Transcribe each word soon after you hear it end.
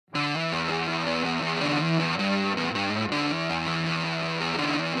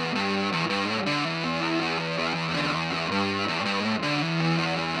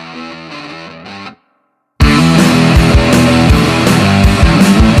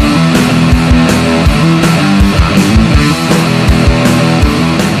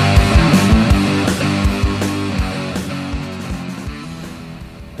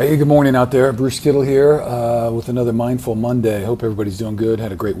Hey, good morning out there. Bruce Kittle here with another Mindful Monday. Hope everybody's doing good.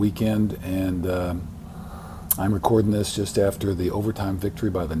 Had a great weekend, and I'm recording this just after the overtime victory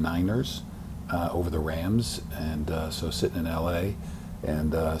by the Niners over the Rams, and so sitting in LA,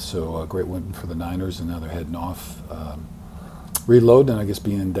 and so a great win for the Niners, and now they're heading off, reloading, and I guess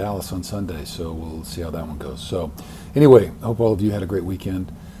being in Dallas on Sunday. So we'll see how that one goes. So anyway, I hope all of you had a great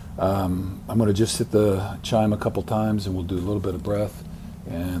weekend. I'm going to just hit the chime a couple times, and we'll do a little bit of breath.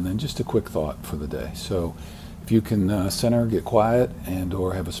 And then just a quick thought for the day. So if you can center, get quiet, and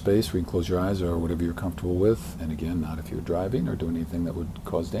or have a space where you can close your eyes or whatever you're comfortable with. And again, not if you're driving or doing anything that would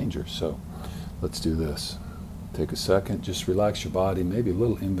cause danger. So let's do this. Take a second, just relax your body, maybe a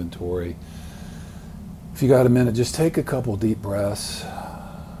little inventory. If you got a minute, just take a couple deep breaths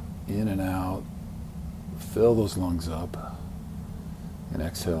in and out. Fill those lungs up and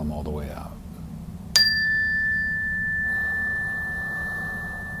exhale them all the way out.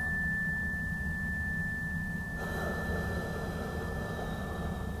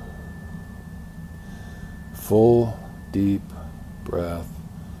 Full, deep breath.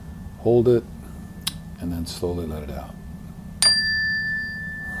 Hold it, and then slowly let it out.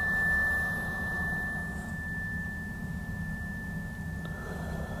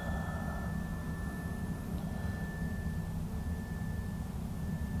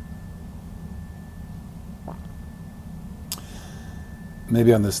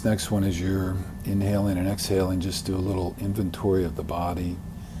 Maybe on this next one, as you're inhaling and exhaling, just do a little inventory of the body.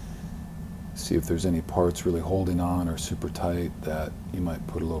 See if there's any parts really holding on or super tight that you might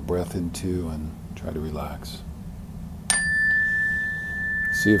put a little breath into and try to relax.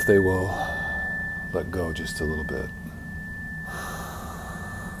 See if they will let go just a little bit.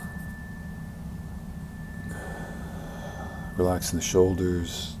 Relaxing the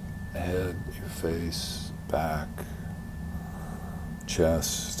shoulders, head, your face, back,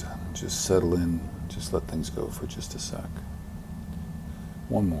 chest. Just settle in, just let things go for just a sec.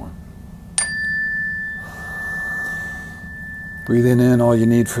 One more. Breathing in all you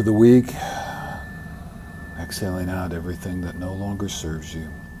need for the week. Exhaling out everything that no longer serves you.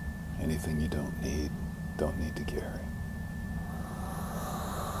 Anything you don't need to carry.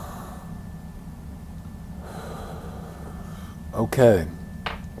 Okay.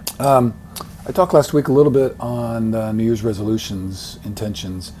 I talked last week a little bit on New Year's resolutions,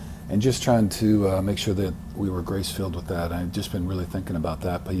 intentions, and just trying to make sure that we were grace-filled with that. I've just been really thinking about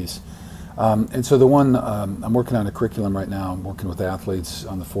that piece. And so the one, I'm working on a curriculum right now. I'm working with athletes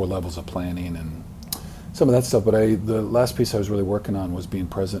on the 4 levels of planning and some of that stuff. But the last piece I was really working on was being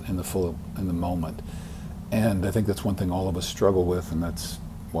present in the moment. And I think that's one thing all of us struggle with, and that's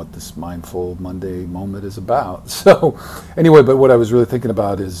what this Mindful Monday moment is about. So anyway, but what I was really thinking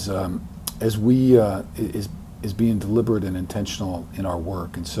about is as we is being deliberate and intentional in our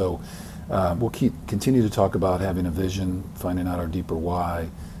work. And so we'll continue to talk about having a vision, finding out our deeper why,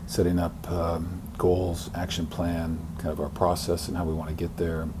 setting up goals, action plan, kind of our process and how we want to get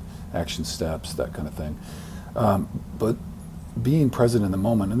there, action steps, that kind of thing. But being present in the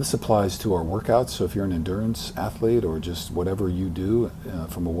moment, and this applies to our workouts, so if you're an endurance athlete or just whatever you do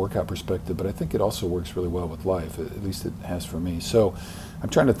from a workout perspective, but I think it also works really well with life, at least it has for me. So I'm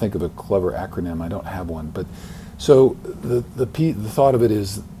trying to think of a clever acronym. I don't have one, but so the thought of it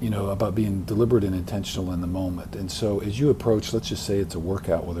is, about being deliberate and intentional in the moment. And so as you approach, let's just say it's a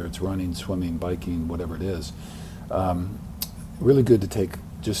workout, whether it's running, swimming, biking, whatever it is, really good to take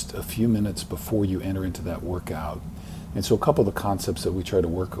just a few minutes before you enter into that workout. And so a couple of the concepts that we try to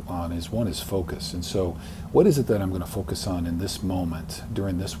work on is, one is focus. And so what is it that I'm going to focus on in this moment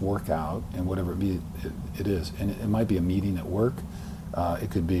during this workout, and whatever it is. And it might be a meeting at work.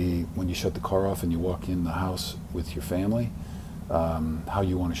 It could be when you shut the car off and you walk in the house with your family, how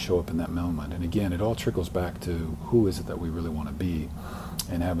you want to show up in that moment. And again, it all trickles back to who is it that we really want to be,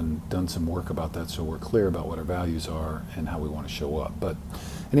 and having done some work about that so we're clear about what our values are and how we want to show up. But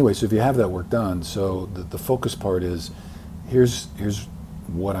anyway, so if you have that work done, so the focus part is, here's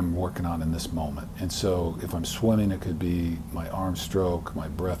what I'm working on in this moment. And so if I'm swimming, it could be my arm stroke, my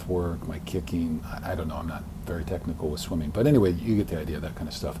breath work, my kicking. I don't know, I'm not very technical with swimming. But anyway, you get the idea, that kind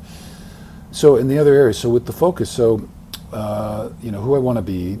of stuff. So in the other areas, so with the focus, so who I want to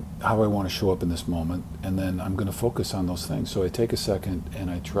be, how I want to show up in this moment, and then I'm going to focus on those things. So I take a second and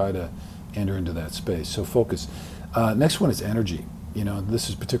I try to enter into that space. So focus. Next one is energy. This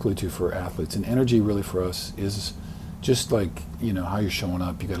is particularly true for athletes. And energy really for us is just like, how you're showing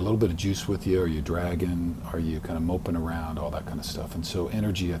up. You got a little bit of juice with you, are you dragging, are you kind of moping around, all that kind of stuff. And so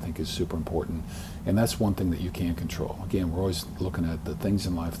energy, I think, is super important, and that's one thing that you can control. Again, we're always looking at the things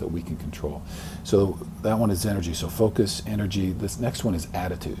in life that we can control. So that one is energy. So focus, energy. This next one is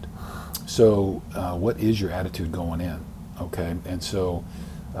attitude. So what is your attitude going in? Okay, and so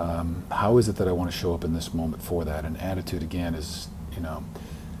how is it that I want to show up in this moment for that? And attitude, again, is,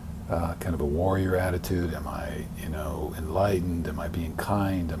 kind of a warrior attitude. Am I, enlightened? Am I being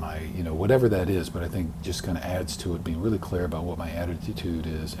kind? Am I, whatever that is? But I think just kind of adds to it, being really clear about what my attitude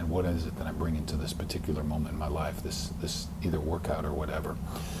is and what is it that I'm bringing to this particular moment in my life, this either workout or whatever.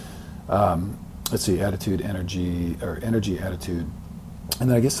 Let's see, attitude, energy, attitude. And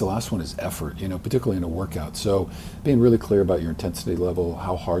then I guess the last one is effort, particularly in a workout. So being really clear about your intensity level,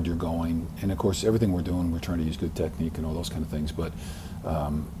 how hard you're going. And of course, everything we're doing, we're trying to use good technique and all those kind of things. But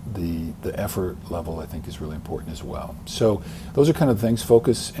the effort level, I think, is really important as well. So those are kind of things: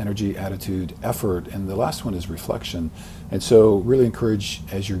 focus, energy, attitude, effort. And the last one is reflection. And so really encourage,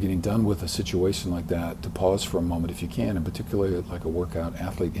 as you're getting done with a situation like that, to pause for a moment if you can, and particularly like a workout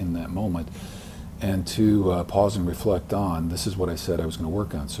athlete in that moment, and to pause and reflect on, this is what I said I was going to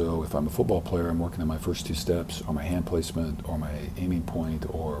work on. So if I'm a football player, I'm working on my first 2 steps, or my hand placement, or my aiming point,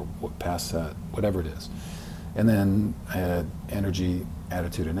 or pass set, whatever it is. And then add energy,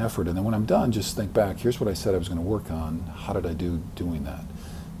 attitude, and effort. And then when I'm done, just think back, here's what I said I was going to work on. How did I do doing that?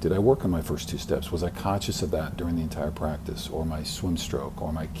 Did I work on my first 2 steps? Was I conscious of that during the entire practice, or my swim stroke,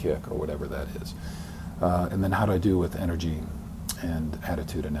 or my kick, or whatever that is? And then how do I do with energy and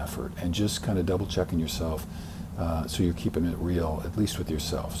attitude and effort? And just kind of double checking yourself, so you're keeping it real, at least with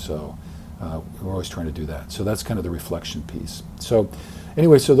yourself. So we're always trying to do that. So that's kind of the reflection piece. So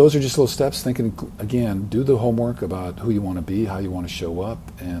anyway, so those are just little steps. Thinking, again, do the homework about who you want to be, how you want to show up,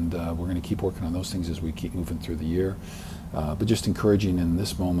 and we're going to keep working on those things as we keep moving through the year. But just encouraging in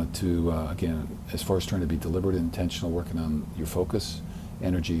this moment to, again, as far as trying to be deliberate and intentional, working on your focus,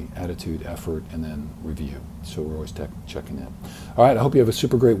 energy, attitude, effort, and then review. So we're always checking in. All right, I hope you have a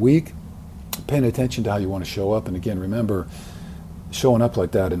super great week. Paying attention to how you want to show up. And again, remember, showing up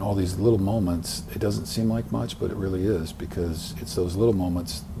like that in all these little moments, it doesn't seem like much, but it really is, because it's those little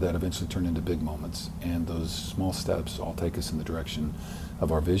moments that eventually turn into big moments. And those small steps all take us in the direction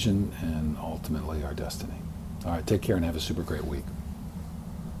of our vision and ultimately our destiny. All right, take care and have a super great week.